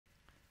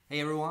Hey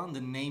everyone,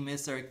 the name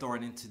is Erik Thor,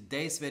 and in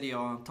today's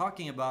video I'm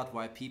talking about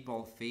why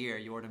people fear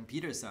Jordan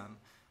Peterson,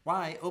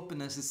 why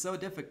openness is so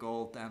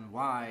difficult, and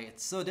why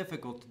it's so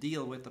difficult to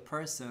deal with a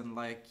person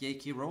like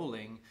J.K.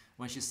 Rowling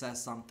when she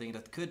says something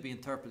that could be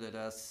interpreted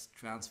as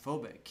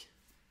transphobic.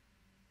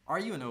 Are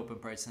you an open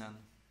person?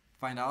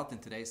 Find out in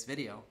today's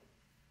video.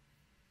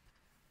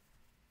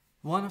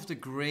 One of the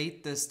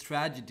greatest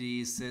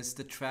tragedies is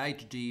the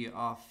tragedy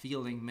of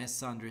feeling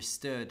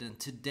misunderstood, and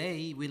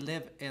today we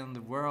live in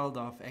the world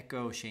of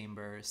echo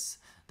chambers.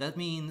 That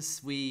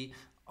means we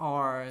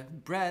are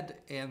bred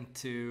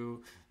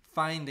into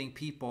finding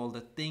people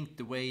that think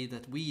the way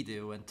that we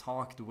do and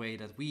talk the way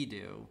that we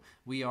do.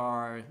 We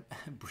are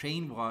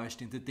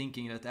brainwashed into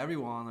thinking that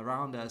everyone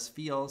around us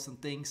feels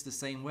and thinks the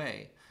same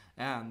way,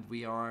 and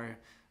we are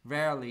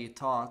rarely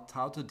taught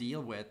how to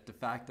deal with the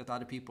fact that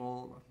other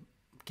people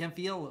can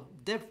feel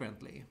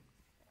differently.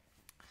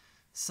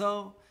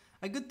 So,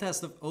 a good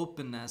test of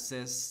openness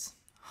is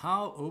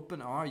how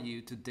open are you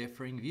to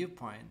differing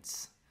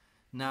viewpoints?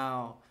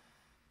 Now,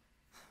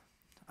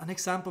 an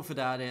example for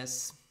that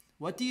is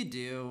what do you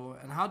do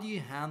and how do you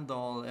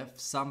handle if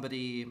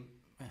somebody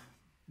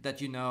that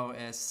you know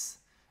is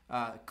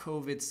a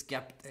COVID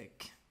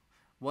skeptic?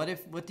 What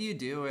do you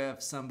do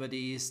if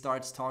somebody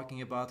starts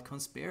talking about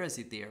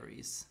conspiracy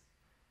theories?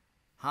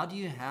 How do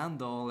you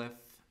handle if,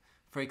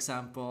 for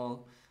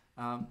example,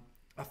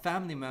 a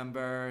family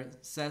member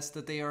says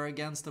that they are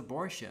against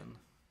abortion?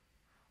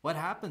 What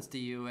happens to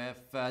you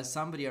if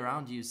somebody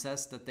around you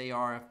says that they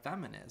are a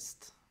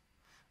feminist?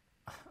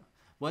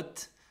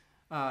 What?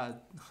 How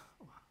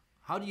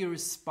do you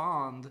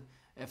respond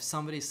if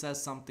somebody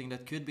says something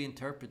that could be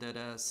interpreted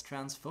as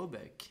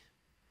transphobic?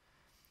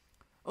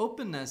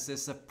 Openness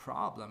is a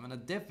problem and a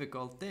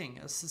difficult thing.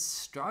 It's a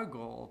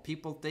struggle.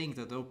 People think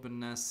that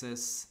openness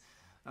is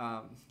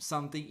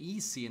something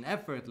easy and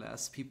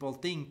effortless. People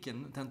think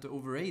and tend to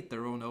overrate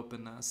their own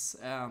openness,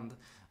 and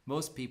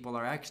most people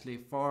are actually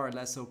far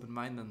less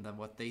open-minded than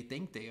what they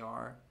think they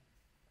are.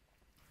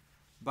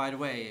 By the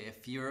way,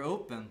 if you're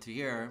open to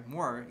hear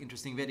more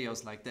interesting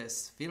videos like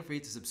this, feel free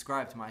to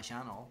subscribe to my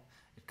channel.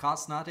 It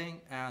costs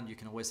nothing and you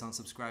can always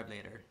unsubscribe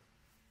later.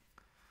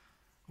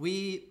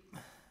 We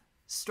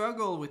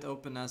struggle with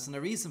openness, and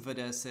the reason for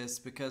this is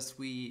because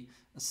we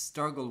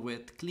struggle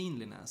with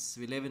cleanliness.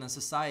 We live in a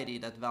society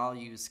that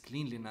values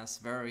cleanliness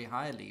very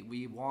highly.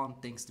 We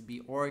want things to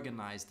be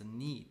organized and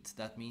neat.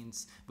 That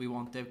means we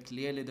want to have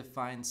clearly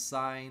defined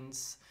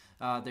signs.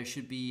 There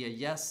should be a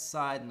yes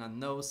side and a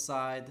no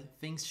side.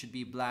 Things should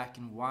be black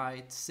and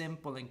white,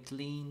 simple and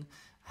clean.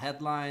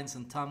 Headlines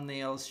and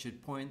thumbnails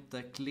should point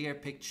a clear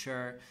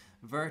picture.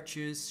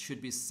 Virtues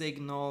should be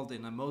signaled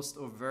in the most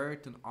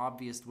overt and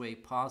obvious way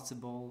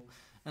possible.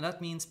 And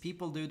that means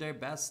people do their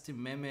best to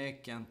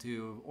mimic and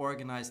to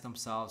organize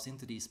themselves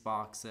into these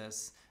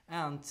boxes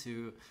and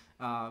to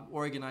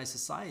organize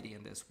society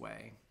in this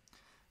way.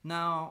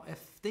 Now, if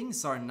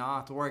things are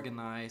not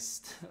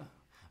organized,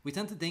 we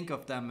tend to think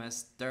of them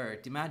as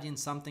dirt. Imagine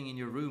something in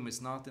your room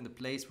is not in the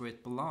place where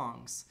it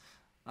belongs.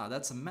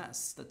 That's a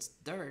mess. That's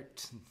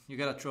dirt. You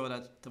gotta throw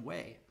that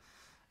away.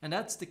 And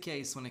that's the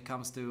case when it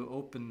comes to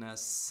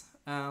openness.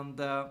 And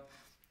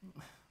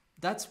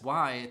that's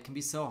why it can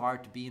be so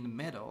hard to be in the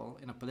middle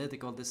in a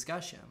political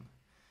discussion.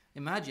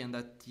 Imagine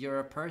that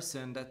you're a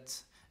person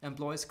that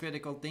employs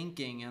critical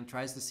thinking and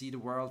tries to see the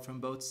world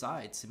from both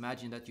sides.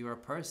 Imagine that you're a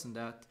person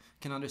that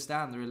can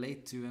understand,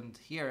 relate to, and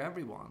hear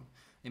everyone.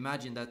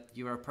 Imagine that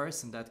you're a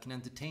person that can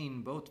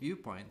entertain both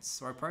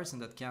viewpoints, or a person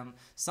that can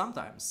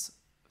sometimes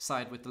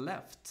side with the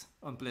left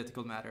on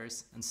political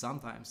matters and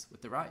sometimes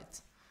with the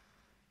right.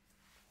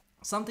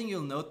 Something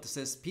you'll notice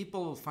is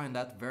people will find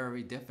that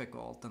very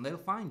difficult, and they'll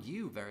find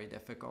you very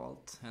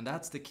difficult. And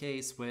that's the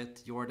case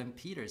with Jordan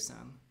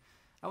Peterson.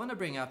 I want to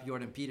bring up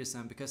Jordan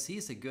Peterson because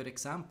he's a good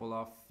example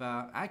of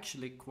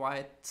actually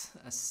quite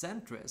a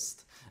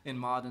centrist in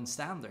modern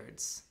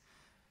standards.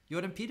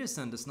 Jordan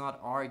Peterson does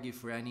not argue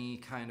for any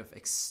kind of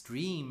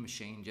extreme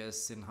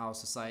changes in how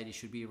society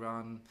should be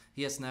run.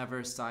 He has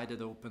never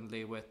sided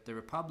openly with the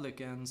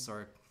Republicans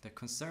or the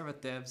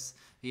conservatives.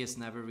 He has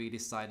never really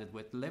sided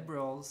with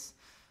liberals.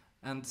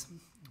 And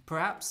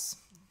perhaps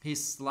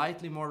he's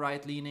slightly more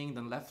right-leaning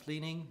than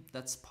left-leaning.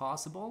 That's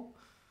possible.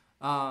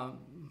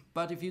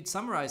 But if you'd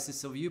summarize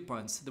his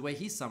viewpoints, the way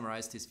he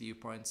summarized his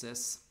viewpoints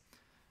is,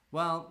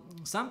 well,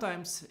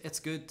 sometimes it's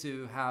good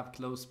to have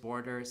closed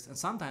borders, and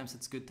sometimes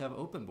it's good to have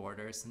open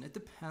borders, and it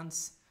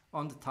depends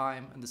on the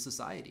time and the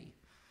society.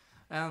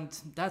 And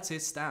that's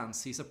his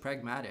stance. He's a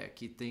pragmatic.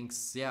 He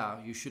thinks,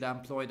 yeah, you should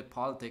employ the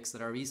politics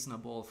that are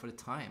reasonable for the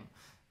time.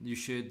 You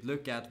should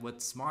look at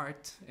what's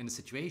smart in the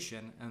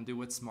situation and do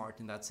what's smart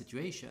in that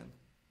situation.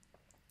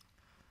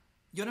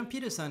 Jordan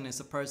Peterson is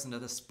a person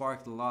that has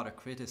sparked a lot of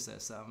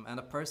criticism and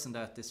a person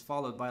that is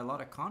followed by a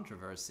lot of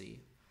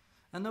controversy.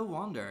 And no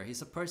wonder,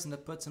 he's a person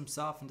that puts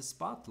himself in the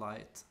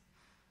spotlight.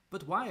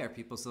 But why are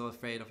people so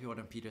afraid of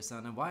Jordan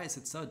Peterson, and why is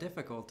it so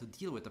difficult to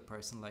deal with a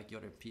person like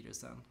Jordan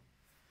Peterson?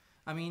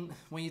 I mean,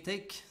 when you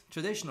take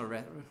traditional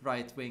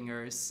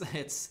right-wingers,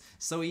 it's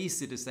so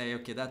easy to say,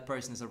 okay, that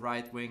person is a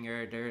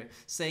right-winger. They're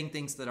saying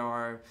things that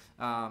are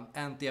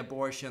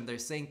anti-abortion. They're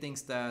saying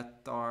things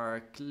that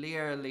are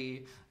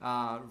clearly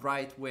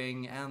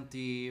right-wing,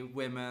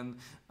 anti-women.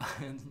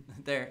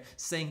 They're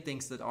saying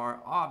things that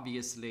are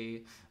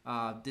obviously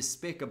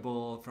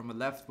despicable from a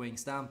left-wing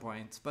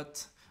standpoint.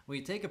 But when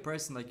you take a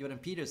person like Jordan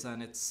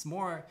Peterson, it's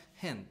more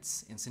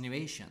hints,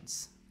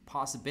 insinuations,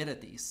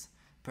 possibilities.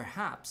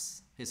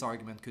 Perhaps his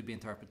argument could be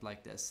interpreted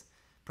like this.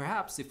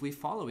 Perhaps if we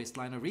follow his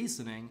line of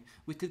reasoning,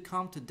 we could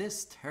come to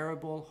this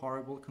terrible,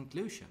 horrible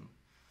conclusion.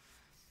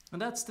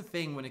 And that's the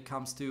thing when it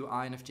comes to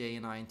INFJ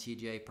and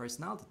INTJ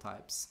personality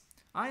types.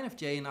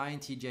 INFJ and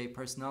INTJ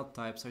personality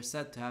types are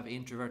said to have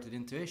introverted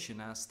intuition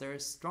as their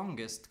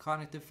strongest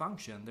cognitive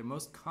function, their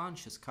most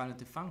conscious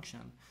cognitive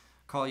function.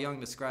 Carl Jung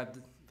described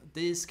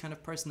these kind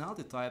of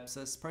personality types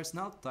as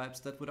personality types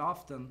that would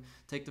often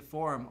take the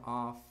form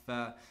of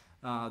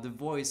the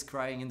voice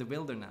crying in the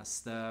wilderness,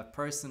 the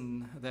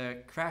person,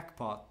 the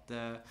crackpot,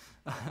 the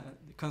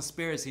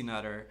conspiracy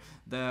nutter,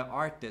 the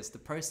artist, the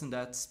person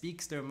that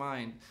speaks their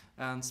mind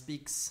and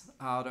speaks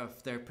out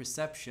of their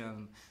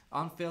perception,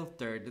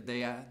 unfiltered.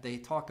 They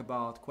talk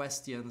about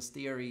questions,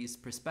 theories,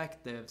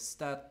 perspectives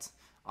that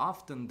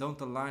often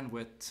don't align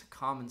with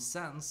common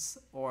sense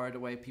or the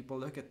way people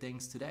look at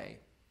things today.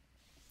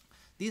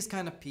 These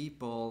kind of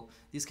people,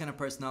 these kind of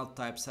personality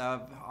types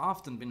have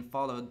often been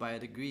followed by a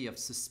degree of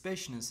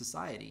suspicion in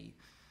society.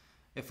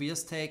 If we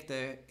just take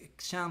the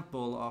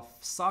example of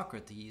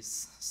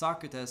Socrates,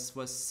 Socrates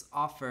was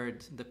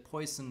offered the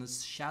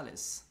poisonous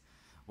chalice.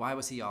 Why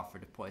was he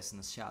offered the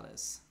poisonous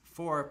chalice?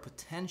 For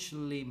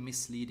potentially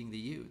misleading the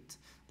youth.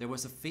 There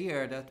was a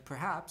fear that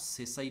perhaps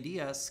his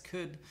ideas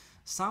could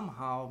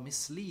somehow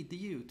mislead the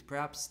youth.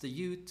 Perhaps the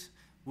youth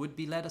would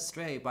be led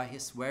astray by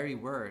his very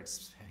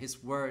words.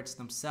 His words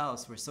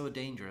themselves were so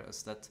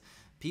dangerous that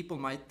people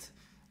might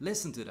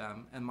listen to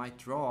them and might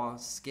draw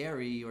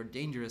scary or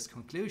dangerous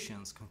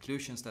conclusions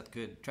that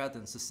could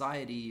threaten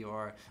society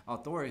or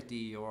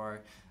authority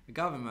or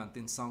government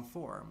in some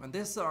form. And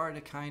these are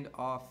the kind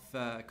of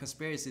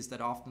conspiracies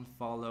that often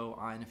follow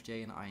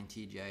INFJ and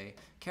INTJ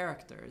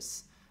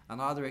characters.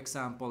 Another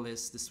example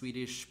is the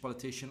Swedish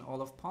politician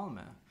Olof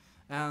Palme.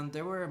 And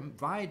there were a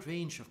wide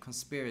range of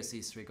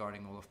conspiracies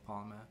regarding Olof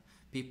Palme.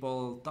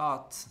 People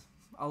thought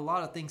a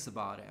lot of things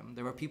about him.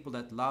 There were people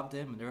that loved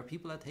him, and there were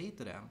people that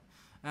hated him.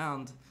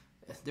 And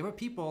there were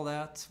people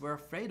that were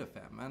afraid of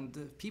him.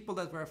 And people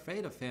that were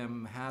afraid of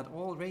him had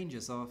all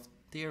ranges of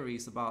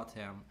theories about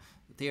him.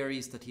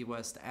 Theories that he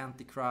was the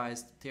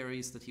Antichrist,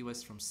 theories that he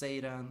was from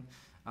Satan.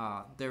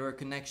 There were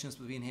connections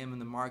between him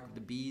and the mark of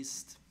the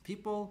beast.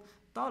 People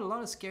thought a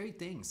lot of scary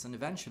things, and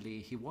eventually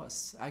he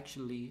was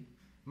actually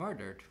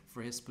murdered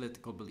for his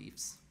political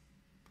beliefs.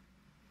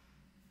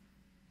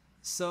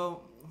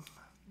 So,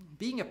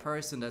 being a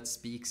person that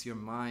speaks your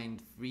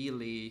mind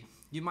freely,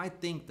 you might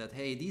think that,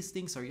 hey, these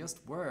things are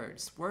just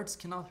words. Words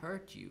cannot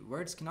hurt you.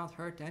 Words cannot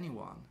hurt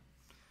anyone.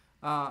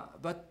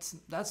 But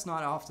that's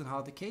not often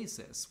how the case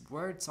is.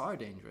 Words are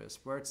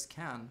dangerous. Words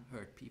can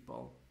hurt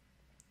people.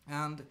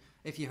 And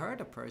if you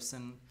hurt a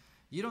person,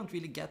 you don't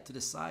really get to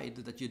decide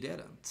that you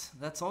didn't.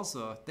 That's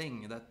also a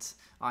thing that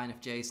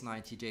INFJs and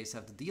INTJs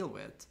have to deal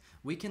with.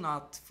 We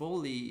cannot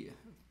fully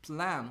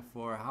plan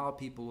for how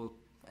people will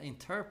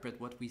interpret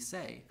what we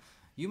say.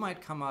 You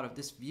might come out of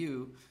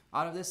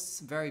this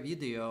very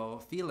video,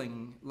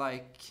 feeling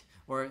like,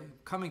 or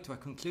coming to a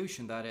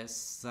conclusion that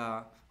is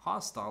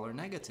hostile or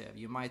negative.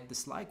 You might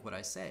dislike what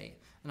I say.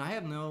 And I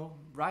have no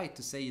right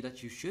to say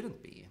that you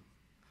shouldn't be.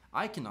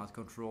 I cannot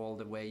control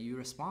the way you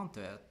respond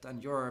to it,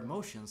 and your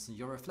emotions and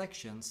your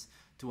reflections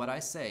to what I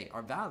say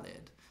are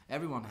valid.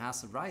 Everyone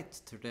has a right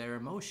to their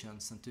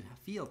emotions and to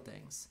feel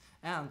things,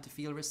 and to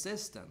feel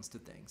resistance to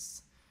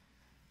things.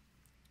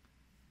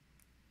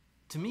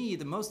 To me,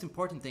 the most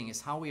important thing is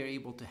how we are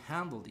able to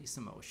handle these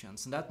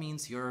emotions, and that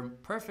means you're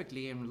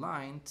perfectly in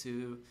line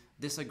to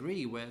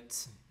disagree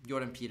with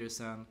Jordan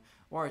Peterson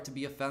or to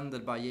be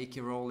offended by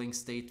J.K. Rowling's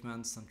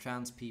statements on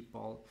trans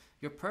people.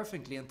 You're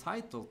perfectly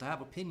entitled to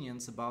have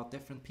opinions about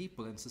different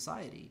people in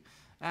society,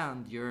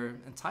 and you're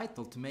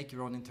entitled to make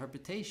your own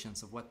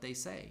interpretations of what they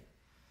say.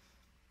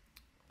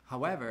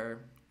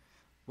 However,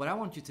 what I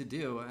want you to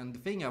do, and the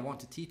thing I want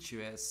to teach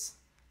you, is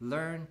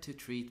learn to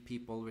treat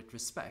people with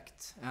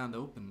respect and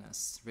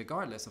openness,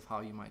 regardless of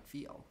how you might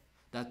feel.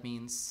 That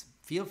means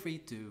feel free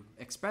to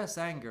express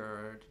anger,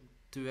 or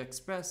to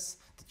express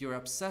that you're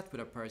upset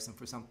with a person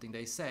for something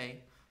they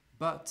say,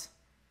 but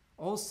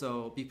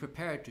also be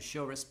prepared to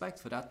show respect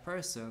for that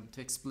person,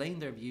 to explain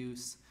their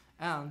views,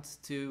 and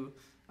to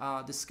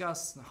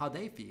discuss how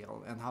they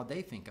feel and how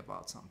they think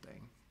about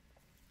something.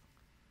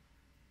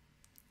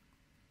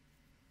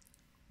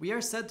 We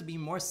are said to be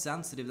more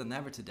sensitive than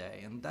ever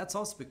today, and that's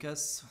also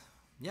because,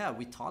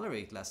 we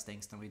tolerate less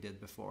things than we did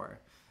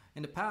before.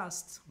 In the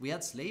past, we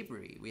had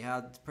slavery, we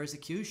had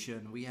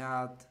persecution, we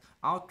had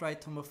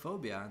outright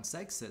homophobia and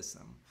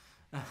sexism.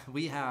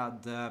 We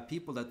had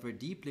people that were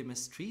deeply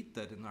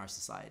mistreated in our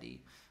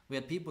society. We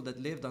had people that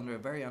lived under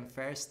very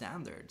unfair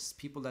standards,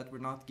 people that were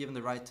not given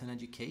the right to an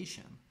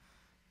education,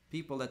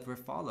 people that were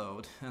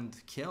followed and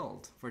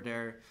killed for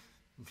their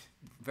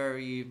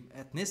very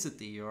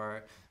ethnicity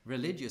or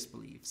religious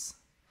beliefs.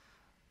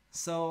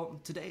 So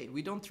today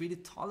we don't really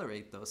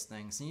tolerate those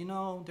things.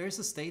 And there's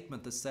a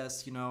statement that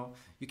says,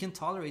 you can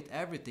tolerate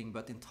everything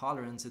but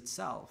intolerance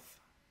itself.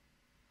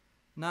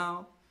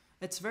 Now,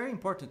 it's very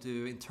important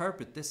to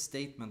interpret this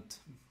statement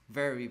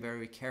very,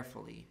 very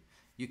carefully.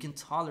 You can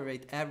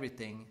tolerate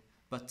everything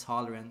but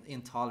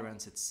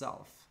intolerance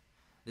itself.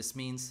 This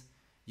means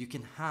you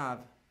can have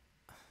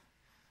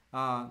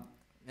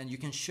and you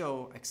can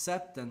show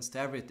acceptance to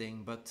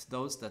everything but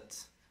those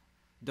that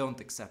don't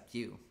accept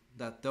you,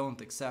 that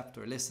don't accept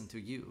or listen to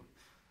you.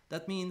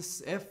 That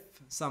means if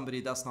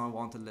somebody does not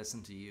want to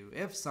listen to you,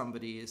 if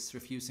somebody is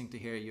refusing to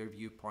hear your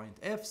viewpoint,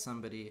 if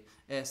somebody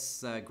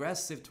is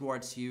aggressive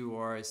towards you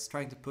or is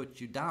trying to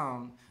put you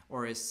down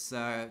or is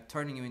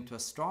turning you into a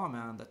straw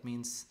man, that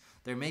means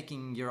they're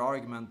making your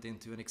argument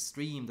into an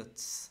extreme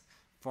that's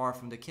far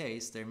from the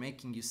case. They're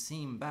making you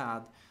seem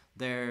bad.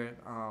 They're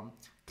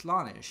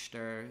clownish.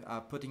 They're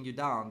putting you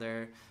down.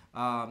 They're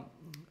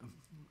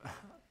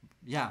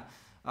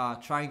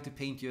trying to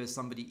paint you as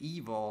somebody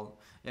evil.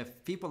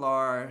 If people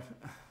are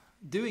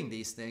doing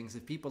these things,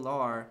 if people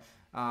are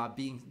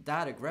being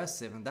that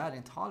aggressive and that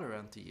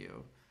intolerant to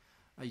you,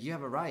 you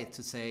have a right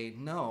to say,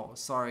 no,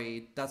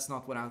 sorry, that's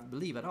not what I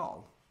believe at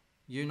all.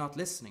 You're not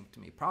listening to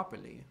me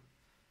properly.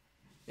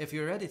 If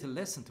you're ready to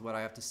listen to what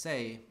I have to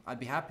say, I'd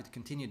be happy to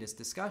continue this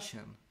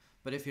discussion.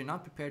 But if you're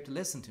not prepared to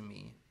listen to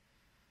me,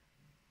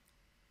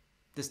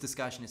 this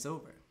discussion is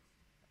over.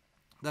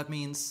 That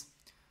means,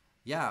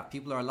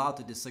 people are allowed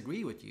to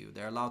disagree with you.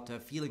 They're allowed to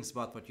have feelings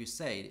about what you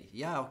say.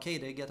 Okay,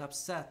 they get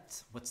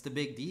upset. What's the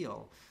big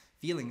deal?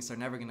 Feelings are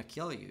never going to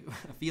kill you.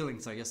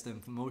 Feelings are just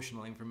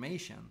emotional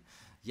information.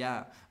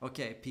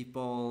 Okay,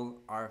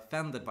 people are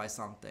offended by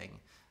something.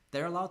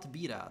 They're allowed to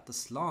be that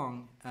as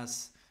long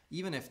as,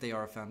 even if they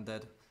are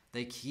offended,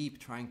 they keep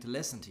trying to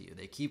listen to you.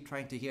 They keep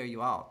trying to hear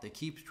you out. They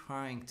keep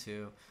trying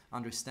to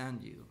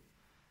understand you.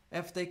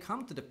 If they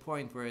come to the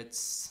point where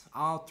it's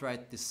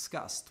outright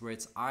disgust, where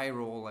it's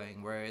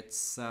eye-rolling, where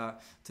it's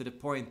to the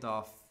point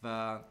of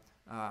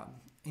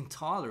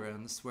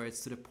intolerance, where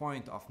it's to the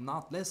point of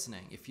not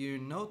listening, if you're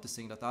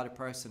noticing that the other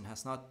person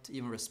has not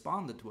even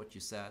responded to what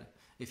you said,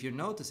 if you're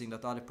noticing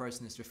that the other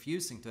person is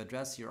refusing to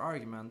address your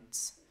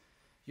arguments,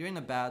 you're in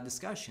a bad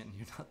discussion.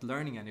 You're not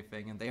learning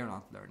anything and they're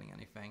not learning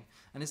anything.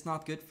 And it's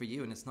not good for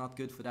you and it's not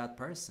good for that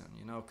person.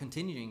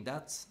 Continuing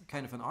that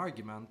kind of an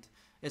argument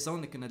is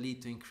only going to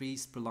lead to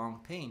increased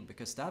prolonged pain,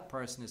 because that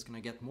person is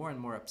going to get more and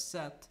more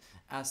upset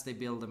as they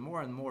build a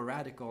more and more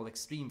radical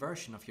extreme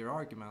version of your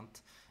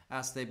argument,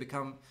 as they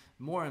become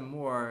more and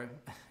more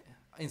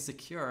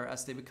insecure,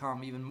 as they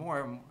become even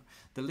more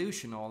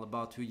delusional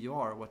about who you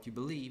are, what you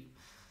believe.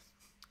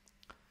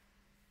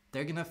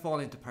 They're going to fall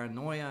into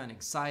paranoia and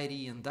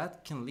anxiety, and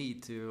that can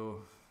lead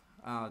to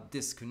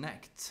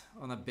disconnect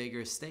on a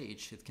bigger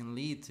stage. It can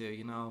lead to,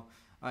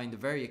 in the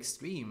very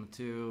extreme,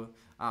 to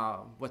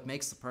what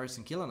makes a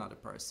person kill another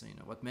person,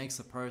 what makes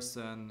a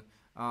person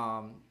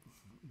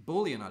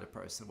bully another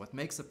person, what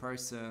makes a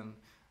person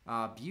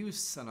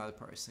abuse another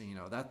person.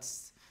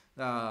 That's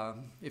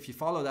if you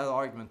follow that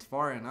argument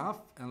far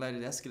enough and let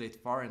it escalate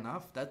far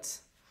enough,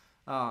 that's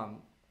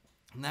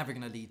never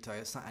going to lead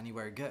to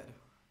anywhere good.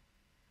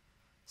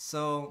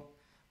 So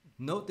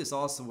notice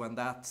also when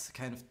that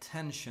kind of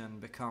tension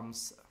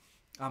becomes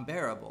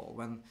unbearable,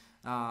 when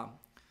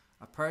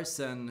a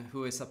person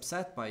who is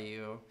upset by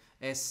you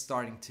is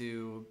starting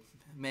to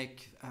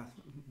make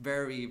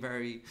very,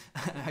 very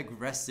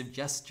aggressive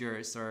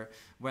gestures, or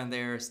when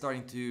they're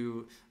starting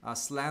to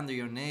slander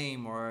your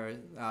name or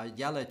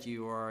yell at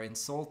you or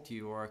insult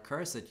you or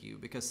curse at you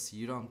because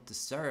you don't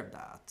deserve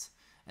that,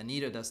 and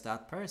neither does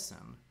that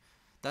person.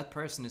 That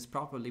person is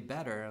probably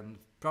better and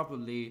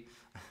probably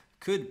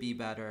could be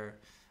better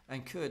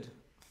and could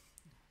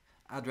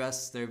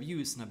address their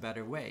views in a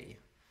better way.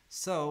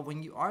 So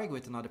when you argue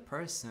with another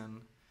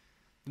person,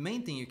 the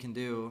main thing you can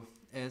do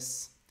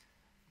is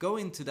go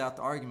into that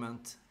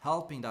argument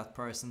helping that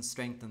person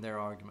strengthen their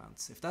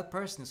arguments. If that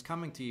person is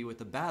coming to you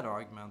with a bad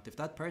argument, if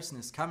that person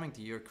is coming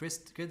to you or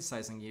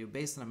criticizing you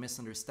based on a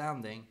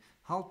misunderstanding,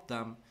 help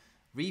them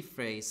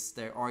rephrase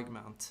their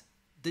argument.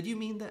 Did you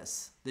mean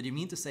this? Did you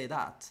mean to say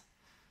that?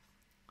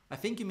 I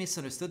think you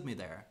misunderstood me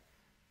there.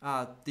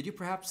 Did you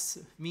perhaps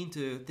mean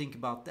to think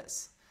about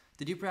this?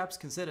 Did you perhaps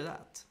consider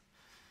that?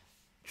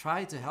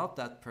 Try to help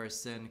that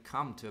person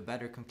come to a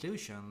better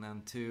conclusion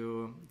and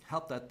to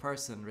help that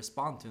person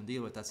respond to and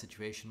deal with that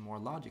situation more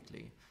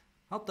logically.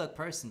 Help that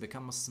person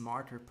become a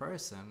smarter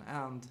person,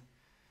 and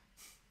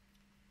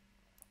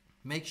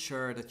make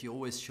sure that you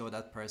always show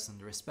that person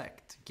the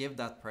respect. Give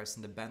that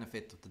person the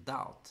benefit of the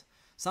doubt.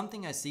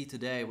 Something I see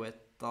today with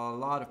a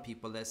lot of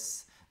people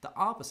is the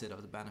opposite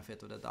of the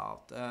benefit of the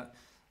doubt.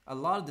 A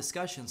lot of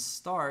discussions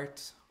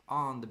start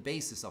on the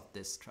basis of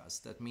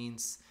distrust. That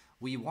means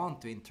we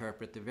want to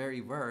interpret the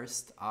very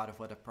worst out of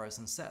what a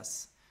person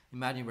says.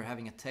 Imagine we're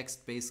having a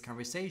text-based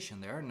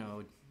conversation. There are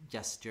no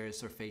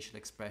gestures or facial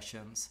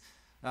expressions.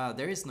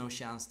 There is no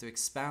chance to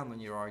expand on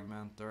your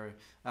argument or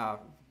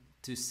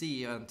to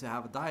see and to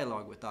have a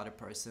dialogue with the other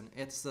person.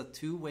 It's a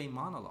two-way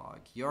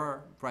monologue.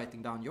 You're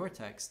writing down your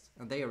text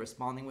and they are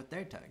responding with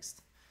their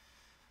text.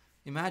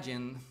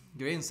 Imagine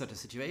you're in such a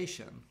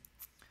situation.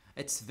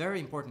 It's very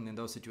important in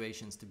those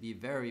situations to be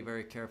very,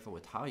 very careful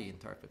with how you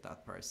interpret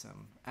that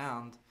person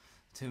and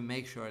to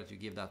make sure that you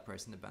give that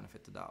person the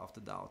benefit of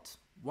the doubt.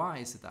 Why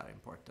is it that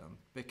important?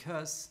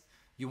 Because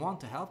you want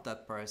to help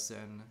that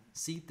person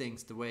see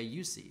things the way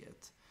you see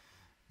it.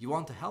 You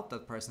want to help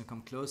that person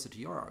come closer to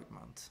your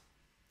argument.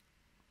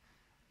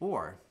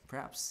 Or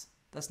perhaps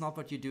that's not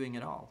what you're doing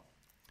at all.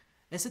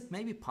 Is it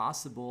maybe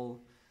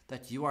possible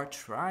that you are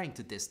trying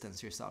to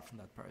distance yourself from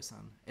that person?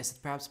 Is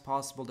it perhaps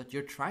possible that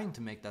you're trying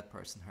to make that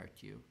person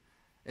hurt you?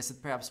 Is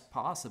it perhaps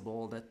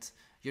possible that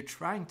you're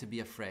trying to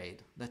be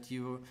afraid, that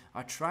you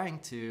are trying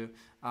to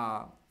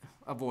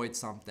avoid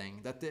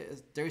something, that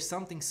there is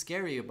something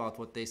scary about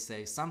what they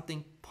say,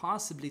 something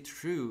possibly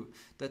true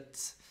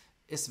that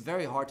is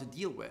very hard to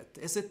deal with?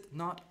 Is it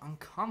not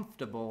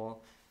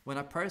uncomfortable when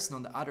a person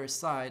on the other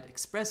side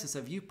expresses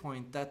a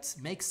viewpoint that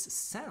makes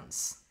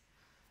sense?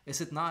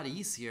 Is it not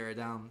easier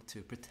than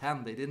to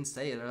pretend they didn't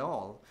say it at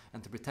all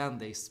and to pretend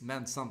they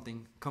meant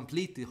something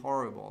completely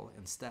horrible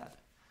instead?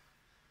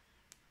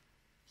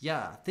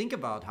 Yeah, think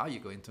about how you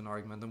go into an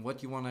argument and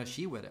what you want to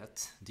achieve with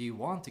it. Do you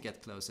want to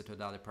get closer to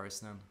the other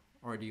person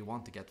or do you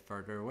want to get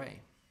further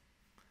away?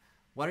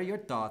 What are your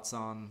thoughts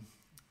on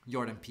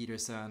Jordan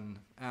Peterson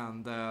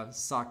and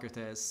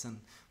Socrates,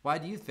 and why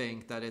do you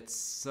think that it's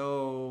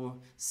so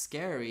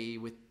scary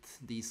with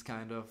these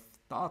kind of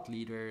thought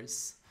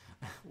leaders?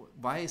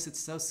 Why is it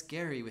so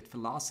scary with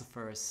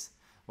philosophers?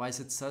 Why is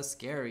it so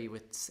scary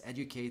with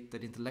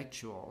educated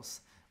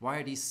intellectuals? Why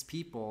are these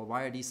people,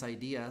 why are these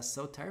ideas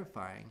so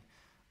terrifying?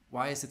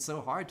 Why is it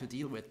so hard to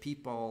deal with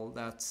people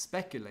that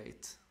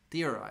speculate,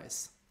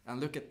 theorize, and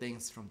look at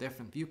things from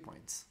different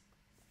viewpoints?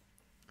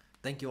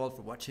 Thank you all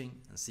for watching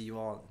and see you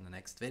all in the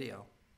next video.